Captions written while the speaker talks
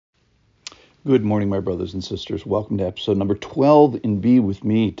Good morning, my brothers and sisters. Welcome to episode number 12 in Be With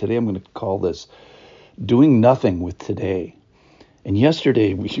Me. Today I'm going to call this Doing Nothing with Today. And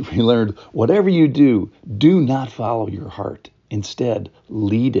yesterday we learned whatever you do, do not follow your heart. Instead,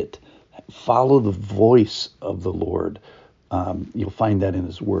 lead it. Follow the voice of the Lord. You'll find that in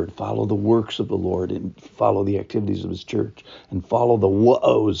His Word. Follow the works of the Lord and follow the activities of His church and follow the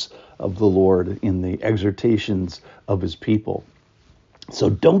woes of the Lord in the exhortations of His people. So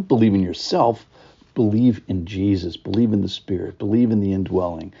don't believe in yourself, believe in Jesus, believe in the Spirit, believe in the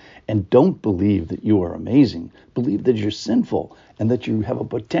indwelling, and don't believe that you are amazing. Believe that you're sinful and that you have a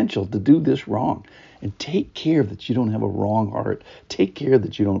potential to do this wrong. And take care that you don't have a wrong heart. Take care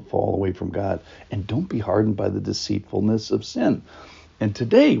that you don't fall away from God. And don't be hardened by the deceitfulness of sin. And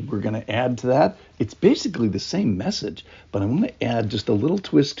today we're going to add to that. It's basically the same message, but I'm going to add just a little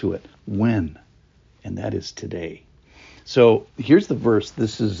twist to it. When? And that is today. So here's the verse.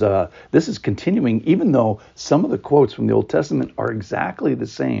 This is continuing, even though some of the quotes from the Old Testament are exactly the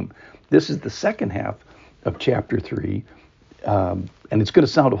same. This is the second half of chapter 3, and it's going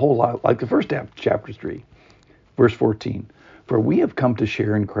to sound a whole lot like the first half of chapter 3, verse 14. For we have come to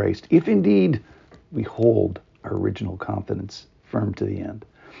share in Christ, if indeed we hold our original confidence firm to the end.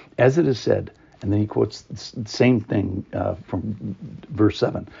 As it is said, and then he quotes the same thing from verse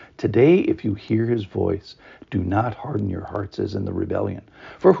 7. Today, if you hear his voice, do not harden your hearts as in the rebellion.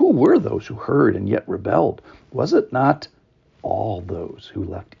 For who were those who heard and yet rebelled? Was it not all those who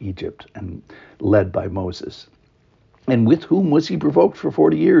left Egypt and led by Moses? And with whom was he provoked for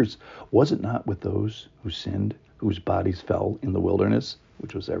 40 years? Was it not with those who sinned, whose bodies fell in the wilderness,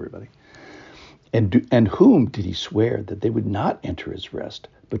 which was everybody? And whom did he swear that they would not enter his rest,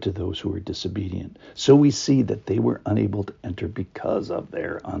 but to those who were disobedient? So we see that they were unable to enter because of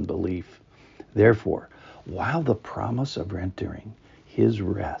their unbelief. Therefore, while the promise of entering his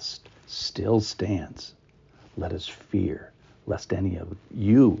rest still stands, let us fear lest any of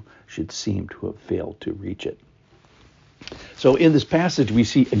you should seem to have failed to reach it. So in this passage, we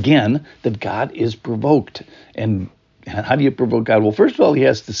see again that God is provoked. And how do you provoke God? Well, first of all, he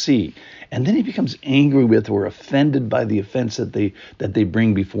has to see. And then he becomes angry with or offended by the offense that they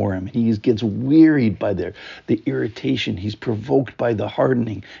bring before him. He gets wearied by the irritation. He's provoked by the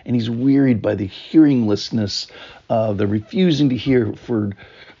hardening, and he's wearied by the hearinglessness, the refusing to hear for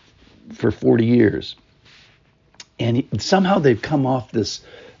 40 years. And somehow they've come off the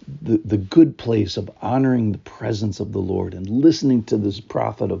good place of honoring the presence of the Lord and listening to this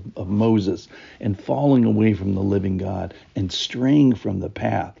prophet of Moses and falling away from the living God and straying from the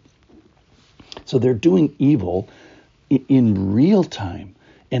path. So they're doing evil in real time.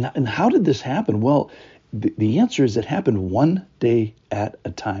 And how did this happen? Well, the answer is it happened one day at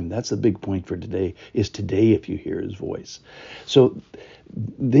a time. That's the big point for today, is today if you hear his voice. So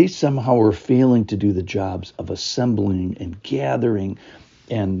they somehow are failing to do the jobs of assembling and gathering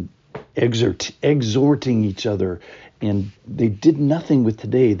and exhorting each other. And they did nothing with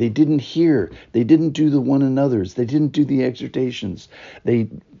today. They didn't hear. They didn't do the one another's. They didn't do the exhortations. They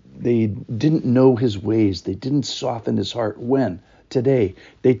didn't know his ways. They didn't soften his heart. When? Today.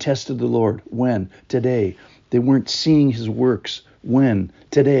 They tested the Lord. When? Today. They weren't seeing his works. When?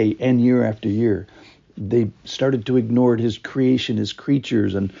 Today. And year after year. They started to ignore his creation, his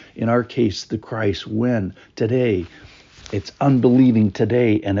creatures, and in our case, the Christ. When? Today. It's unbelieving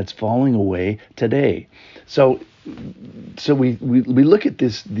today, and it's falling away today. So we look at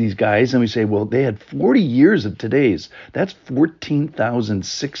these guys and we say, well, they had 40 years of todays. That's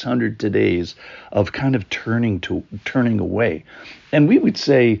 14,600 todays of kind of turning away. And we would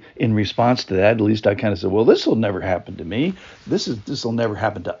say in response to that, at least I kind of said, well, this will never happen to me. This will never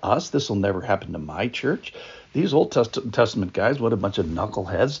happen to us. This will never happen to my church. These Old Testament guys, what a bunch of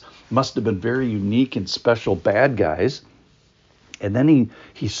knuckleheads, must have been very unique and special bad guys. And then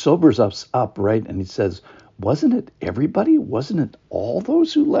he sobers us up, right? And he says, wasn't it everybody? Wasn't it all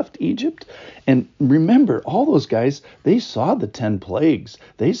those who left Egypt? And remember, all those guys, they saw the 10 plagues.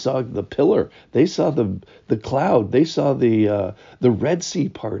 They saw the pillar. They saw the cloud. They saw the Red Sea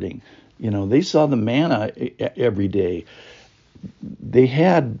parting. They saw the manna every day. They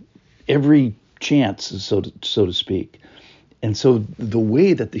had every chance, so to speak. And so the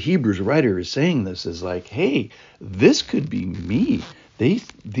way that the Hebrews writer is saying this is like, hey, this could be me. These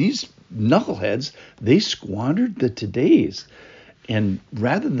knuckleheads, they squandered the todays. And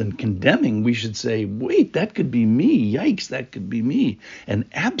rather than condemning, we should say, wait, that could be me. Yikes, that could be me. And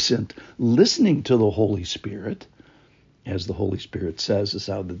absent listening to the Holy Spirit, as the Holy Spirit says, is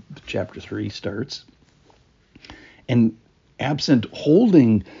how the chapter 3 starts. And absent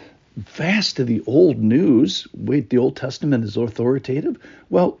holding fast to the old news. Wait, the Old Testament is authoritative?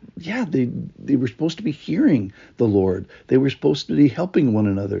 Well, yeah, they were supposed to be hearing the Lord. They were supposed to be helping one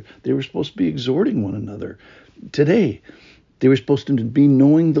another. They were supposed to be exhorting one another. Today, they were supposed to be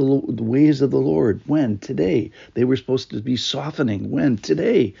knowing the ways of the Lord. When? Today. They were supposed to be softening. When?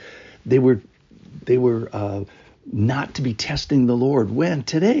 Today. They were not to be testing the Lord. When?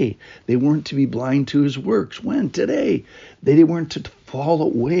 Today. They weren't to be blind to his works. When? Today. They weren't to fall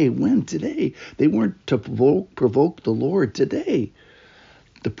away. When? Today. They weren't to provoke the Lord. Today.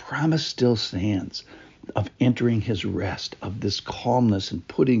 The promise still stands of entering his rest, of this calmness and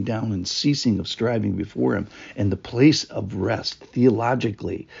putting down and ceasing of striving before him, and the place of rest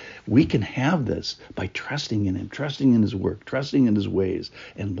theologically. We can have this by trusting in him, trusting in his work, trusting in his ways.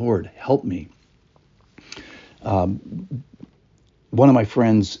 And Lord, help me. One of my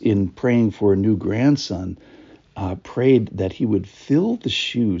friends, in praying for a new grandson, prayed that he would fill the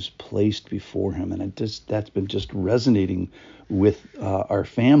shoes placed before him. And that's been just resonating with our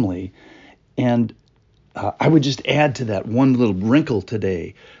family. And I would just add to that one little wrinkle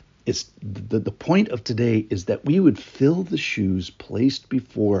today. It's the point of today is that we would fill the shoes placed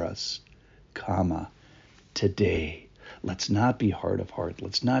before us, today. Let's not be hard of heart.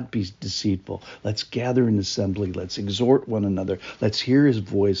 Let's not be deceitful. Let's gather in assembly. Let's exhort one another. Let's hear his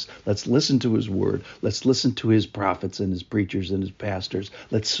voice. Let's listen to his word. Let's listen to his prophets and his preachers and his pastors.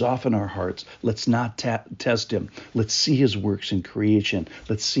 Let's soften our hearts. Let's not test him. Let's see his works in creation.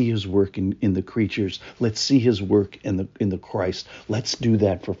 Let's see his work in the creatures. Let's see his work in the Christ. Let's do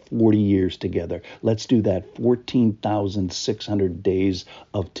that for 40 years together. Let's do that 14,600 days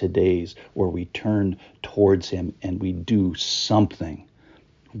of today's where we turn towards him and we do something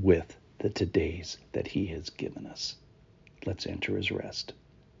with the todays that he has given us. Let's enter his rest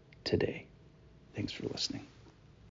today. Thanks for listening.